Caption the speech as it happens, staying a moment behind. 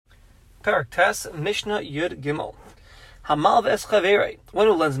Parak Tes, Mishnah Yud Gimel. Hamalv es chavere, one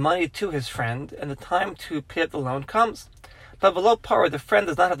who lends money to his friend, and the time to pay up the loan comes. But below par, the friend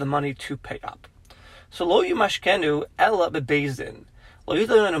does not have the money to pay up. So lo yumashkenu ela bebezdin. Lo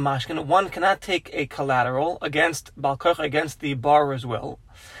yudayonu mashken, one cannot take a collateral against balkoch, against the borrower's will.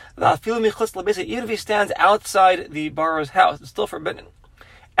 Even if he stands outside the borrower's house, it's still forbidden.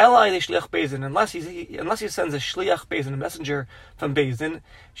 Unless he sends a shliach bezin, a messenger from bezin,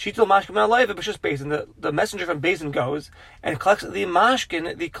 shitul mashkin alayva b'shus bezin. The messenger from bezin goes and collects the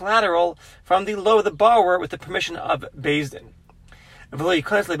mashkin, the collateral, from the low of the borrower with the permission of bezin. And the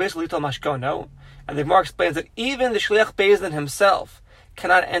Gemara explains that even the shliach bezin himself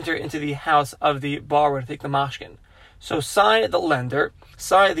cannot enter into the house of the borrower to take the mashkin. So Sai, the lender,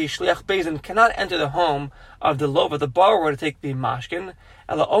 Sai, the shliach bezin, cannot enter the home of the loan of the borrower to take the mashkin.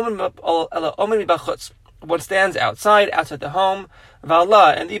 One stands outside the home,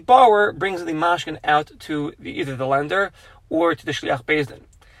 and the borrower brings the mashkin out to either the lender or to the shliach bezin.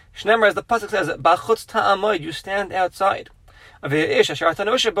 Shneimar, as the pasuk says, "Bachutz ta'amoid," you stand outside. And the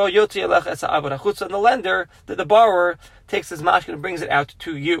lender, the borrower, takes his mashkin and brings it out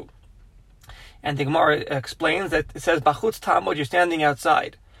to you. And the Gemara explains that it says, Bachutz ta'amod, you're standing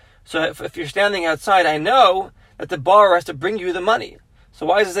outside. So if you're standing outside, I know that the borrower has to bring you the money. So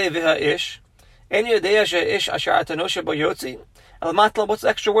why does it say viha ish? What's the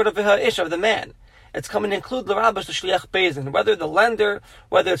extra word of viha ish, of the man? It's coming to include the rabbash, the shliach bezin. Whether the lender,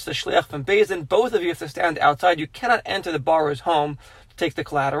 whether it's the shliach from bezin, both of you have to stand outside. You cannot enter the borrower's home to take the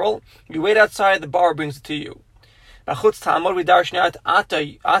collateral. You wait outside, the borrower brings it to you. Bachutz ta'amod, we darshan out ata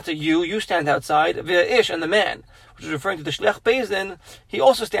you stand outside, via ish, and the man, which is referring to the shliach bezin, he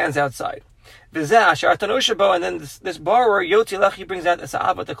also stands outside. And then this borrower, yotzi lech, he brings out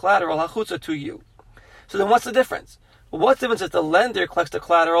the collateral, hachutza, to you. So then what's the difference? Well, what's the difference if the lender collects the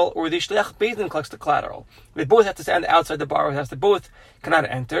collateral or the shliach bezin collects the collateral? They both have to stand outside the borrower's house. They both cannot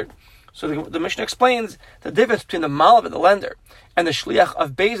enter. So the Mishnah explains the difference between the malav of the lender and the shliach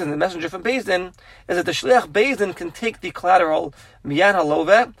of bezin, the messenger from bezin, is that the shliach bezin can take the collateral miyan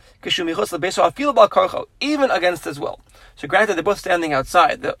halove kishumichos lebeso afil bal karcho, even against his will. So granted, they're both standing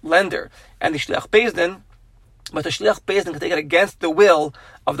outside, the lender and the shliach bezin, but the shliach bezin can take it against the will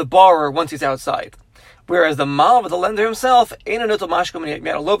of the borrower once he's outside. Whereas the malav of the lender himself, he cannot take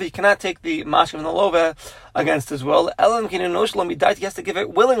the mashkim and the love against his will. He has to give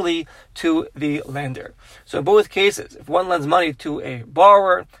it willingly to the lender. So in both cases, if one lends money to a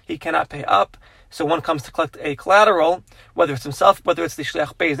borrower, he cannot pay up. So one comes to collect a collateral, whether it's himself, whether it's the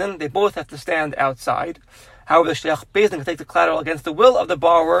shliach bezin, they both have to stand outside. However, the shliach bezin can take the collateral against the will of the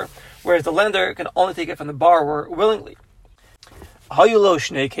borrower, whereas the lender can only take it from the borrower willingly.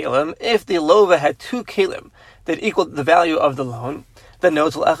 If the lova had two kelim that equaled the value of the loan, then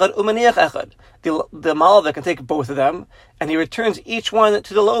notel echad umaniach echad. The malva can take both of them, and he returns each one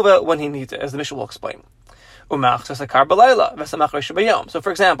to the lova when he needs it, as the Mishnah will explain. So, for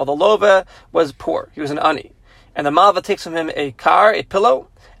example, the lova was poor; he was an ani, and the malva takes from him a kar, a pillow,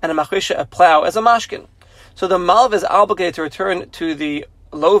 and a machrisha, a plow, as a mashkin. So the malva is obligated to return to the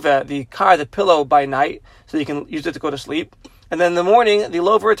lova, the kar, the pillow, by night, so he can use it to go to sleep. And then in the morning, the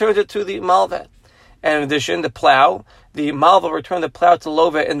lova returns it to the malva. And in addition, the plow, the malva will return the plow to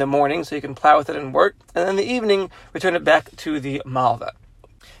lova in the morning, so you can plow with it and work. And then in the evening, return it back to the malva.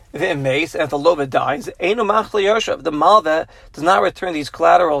 If it makes, and if the lova dies, einu machli yarshav, the malva does not return these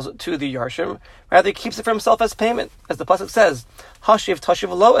collaterals to the yarshim, rather he keeps it for himself as payment. As the pasuk says, hashiv tashiv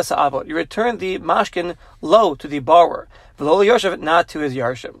lo es ha'avot, you return the mashkin low to the borrower, v'lo yarshav, not to his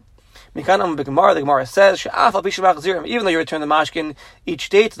yarshim. The Gemara says, even though you return the mashkin each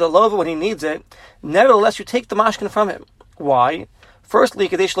day to the lova when he needs it, nevertheless you take the mashkin from him. Why? Firstly,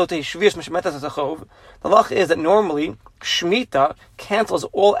 the law is that normally shmita cancels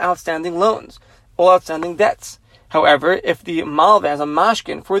all outstanding loans, all outstanding debts. However, if the malva has a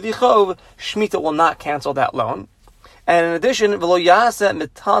mashkin for the chov, shmita will not cancel that loan. And in addition, it should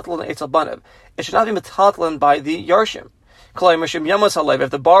not be metatlan by the yarshim.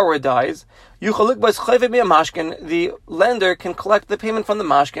 If the borrower dies, the lender can collect the payment from the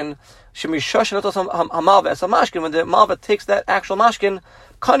mashkin. When the malva takes that actual mashkin,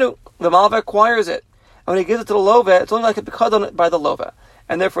 the malva acquires it. And when he gives it to the lova, it's only like a pikadon by the lova.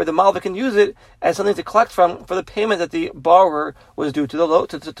 And therefore the malva can use it as something to collect from for the payment that the borrower was due to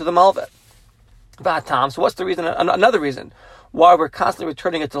the malva. So what's the reason? Another reason why we're constantly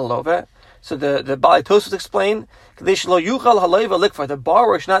returning it to the lova. So the Balei Tosfos explain, the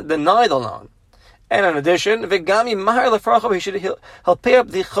borrower should not deny the loan. And in addition, he'll pay up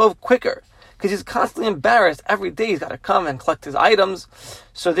the chov quicker. because he's constantly embarrassed. Every day he's got to come and collect his items.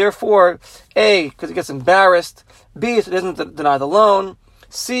 So therefore, A, because he gets embarrassed. B, so he doesn't deny the loan.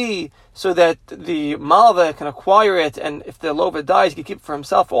 C, so that the malva can acquire it, and if the lova dies, he can keep it for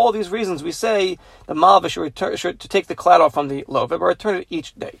himself. For all these reasons, we say the malva should take the collateral from the lova, but return it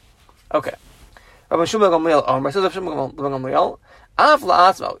each day. Okay. Rabbi Shmuel Gamliel Omer says, even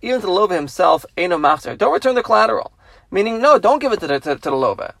to the lova himself, eino machzer. Don't return the collateral. Meaning, no, don't give it to the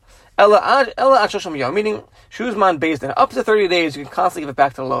lova. Meaning, shuzman bezdin. Up to 30 days, you can constantly give it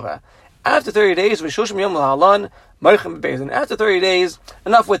back to the lova. After 30 days, after 30 days,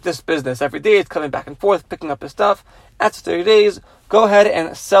 enough with this business. Every day it's coming back and forth, picking up his stuff. After 30 days, go ahead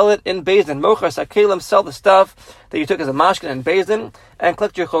and sell it in Bezdin. Mocher sakelim, sell the stuff that you took as a mashkin in Bezdin, and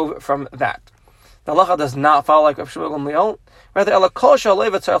collect your chov from that. The halacha does not follow like Rav Shmuel Gamliel. Rather,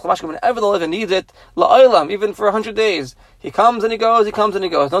 whenever the leva needs it, la'olam, even for 100 days, he comes and he goes, no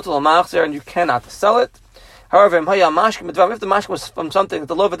to l'machzer, and you cannot sell it. However, if the mashkin was from something that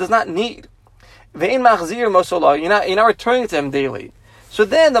the lova does not need, you're not returning it to him daily. So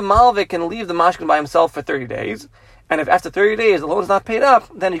then the malvik can leave the mashkin by himself for 30 days, and if after 30 days the loan is not paid up,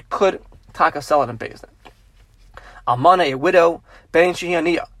 then he could taka sell it in Bezdin. Almana, a widow, bein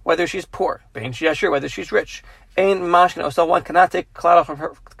shehiyaniya, whether she's poor, bein sheyashir, whether she's rich, ein mashkin, so one cannot take collateral from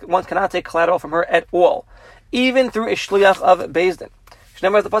her. One cannot take collateral from her at all, even through a shliach of Bezdin.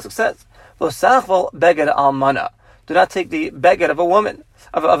 Remember what the pasuk says. Do not take the beged of a woman,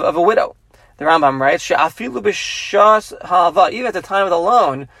 of a widow. The Rambam writes, even at the time of the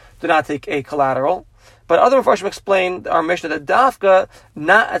loan, do not take a collateral. But other Mepharshim explain our Mishnah that dafka,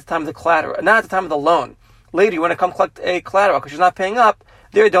 not at the time of the collateral, not at the time of the loan. Later, you want to come collect a collateral because she's not paying up,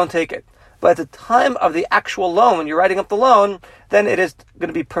 there don't take it. But at the time of the actual loan, when you're writing up the loan, then it is going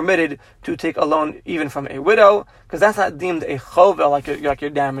to be permitted to take a loan even from a widow, because that's not deemed a chovel like you're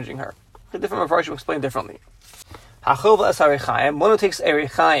damaging her. The different Mepharshim explain differently. Hachovel es harechayim. One who takes a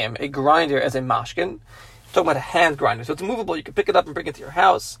rechayim, a grinder, as a mashkin. Talking about a hand grinder, so it's movable. You can pick it up and bring it to your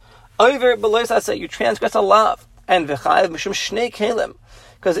house. Over below that, you transgress a lav and v'chayiv mishum shnei kelim.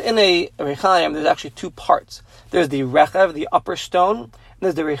 Because in a rechayim, there's actually two parts. There's the rechav, the upper stone, and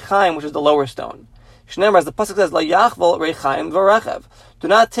there's the rechayim, which is the lower stone. Shneimar, as the pasuk says, la yachvol rechayim v'rechav. Do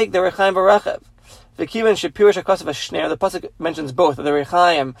not take the rechayim v'rechav. The pasuk mentions both the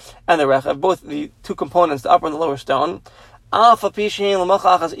rechaim and the rechav, both the two components, the upper and the lower stone.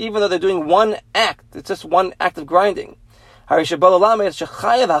 Even though they're doing one act, it's just one act of grinding. You chayiv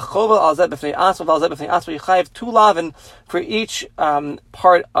 2 lavin for each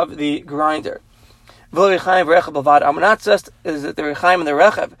part of the grinder. Not just is it the rechaim and the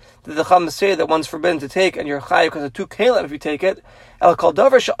rechav that the Chacham say that one's forbidden to take, and you're chayiv because of 2 kelim if you take it. Here's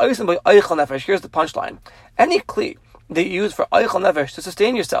the punchline. Any kli that you use for eichel nefesh, to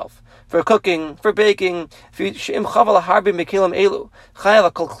sustain yourself, for cooking, for baking, if you take his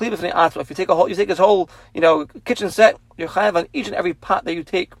whole, kitchen set, you're chayav on each and every pot that you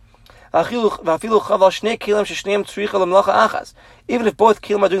take. Even if both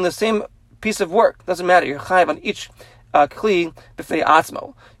kelim are doing the same piece of work, doesn't matter. You're chayav on each kli b'fnei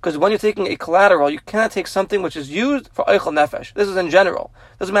atzmo. Because when you're taking a collateral, you cannot take something which is used for eichel nefesh. This is in general.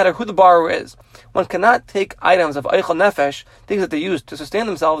 Doesn't matter who the borrower is. One cannot take items of eichel nefesh, things that they use to sustain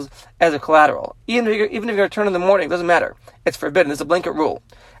themselves, as a collateral. Even if you return in the morning, doesn't matter. It's forbidden. It's a blanket rule.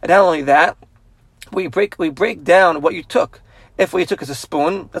 And not only that, we break down what you took. If what you took is a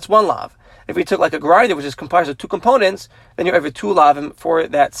spoon, that's 1 lav. If you took like a grinder, which is comprised of 2 components, then you're over 2 lavim for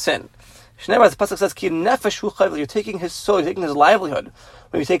that sin. Shneimar, the pasuk says, "Ki nefesh hu chayv." You're taking his soul, you're taking his livelihood.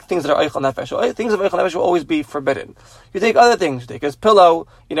 When you take things that are eichel nefesh, things of eichel nefesh will always be forbidden. You take other things, you take his pillow,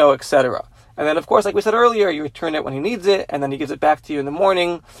 etc. And then, of course, like we said earlier, you return it when he needs it, and then he gives it back to you in the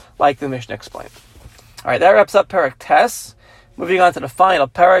morning, like the Mishnah explained. All right, that wraps up Perek Tes. Moving on to the final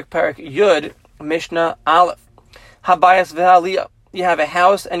Perek Yud, Mishnah Aleph. Habayas v'haliyah. You have a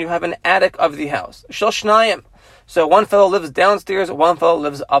house and you have an attic of the house. Shel shnayim. So one fellow lives downstairs, one fellow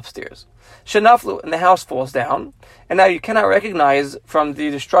lives upstairs. Shenaflu, and the house falls down, and now you cannot recognize from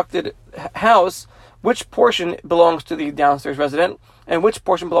the destructed house which portion belongs to the downstairs resident and which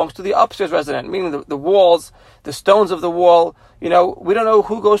portion belongs to the upstairs resident, meaning the walls, the stones of the wall, we don't know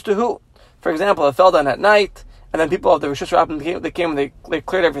who goes to who. For example, it fell down at night, and then people of the Rosh Hashanah, they came and they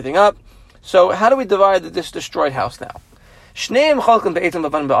cleared everything up. So how do we divide this destroyed house now? So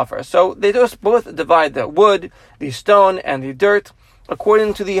they just both divide the wood, the stone, and the dirt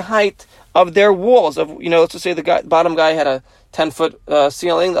according to the height of their walls. Let's just say the bottom guy had a 10-foot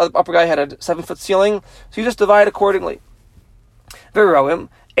ceiling, the upper guy had a 7-foot ceiling. So you just divide accordingly. So here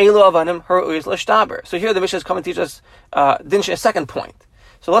the Mishnah is coming to teach us a second point.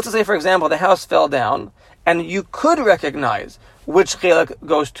 So let's say, for example, the house fell down, and you could recognize which chelek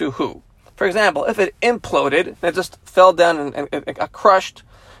goes to who. For example, if it imploded, and it just fell down and it got crushed,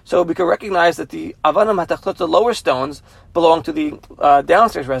 so we could recognize that the avanim hatachtot, the lower stones, belong to the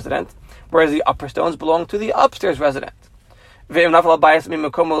downstairs resident, whereas the upper stones belong to the upstairs resident.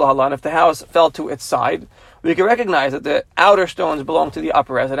 If the house fell to its side, we can recognize that the outer stones belong to the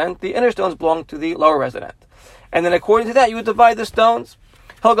upper resident, the inner stones belong to the lower resident. And then according to that, you would divide the stones.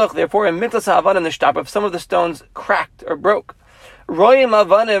 Therefore, in Miklas HaAvanim Nishtapa, if some of the stones cracked or broke, we look,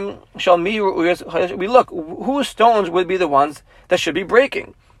 whose stones would be the ones that should be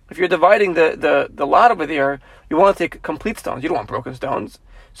breaking. If you're dividing the lot over there, you want to take complete stones. You don't want broken stones.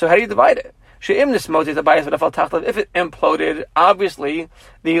 So how do you divide it? If it imploded, obviously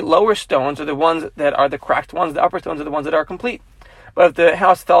the lower stones are the ones that are the cracked ones, the upper stones are the ones that are complete. But if the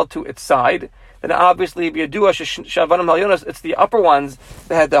house fell to its side, then obviously it's the upper ones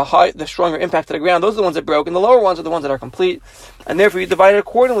that had the stronger impact to the ground. Those are the ones that broke, and the lower ones are the ones that are complete. And therefore you divide it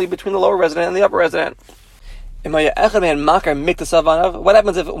accordingly between the lower resident and the upper resident. What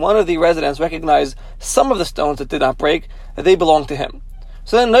happens if one of the residents recognize some of the stones that did not break, that they belong to him?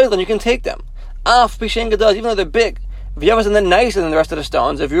 So then you can take them. Even though they're big. If you have something nicer than the rest of the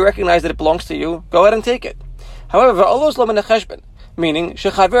stones, if you recognize that it belongs to you, go ahead and take it. However, meaning,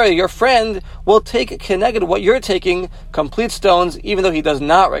 your friend will take keneged what you're taking, complete stones, even though he does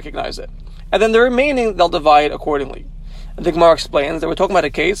not recognize it. And then the remaining, they'll divide accordingly. And the Gemara explains that we're talking about a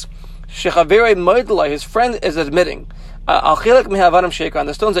case, his friend is admitting, on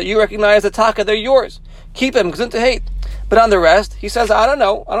the stones that you recognize, the taka, they're yours. Keep them, because to hate. But on the rest, he says, I don't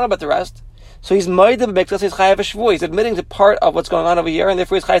know about the rest. So he's moedib miklas, he's chayav a shvuah. He's admitting to part of what's going on over here, and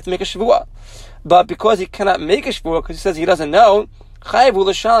therefore he's chayav to make a shvuah. But because he cannot make a shvuah, because he says he doesn't know, chayav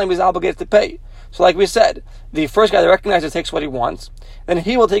u'l'shalim, he's obligated to pay. So like we said, the first guy that recognizes takes what he wants, then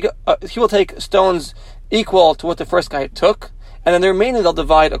he will take stones equal to what the first guy took, and then the remaining they'll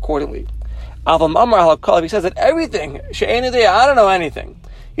divide accordingly. If he says that everything, I don't know anything.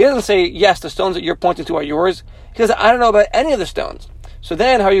 He doesn't say, yes, the stones that you're pointing to are yours. He says, I don't know about any of the stones. So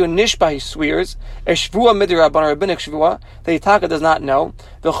then, how you nishba, he swears, a shvuah midirabban, rabbinic shvuah, that Yitaka does not know,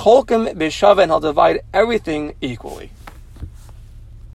 the cholkim b'shava, and he'll divide everything equally.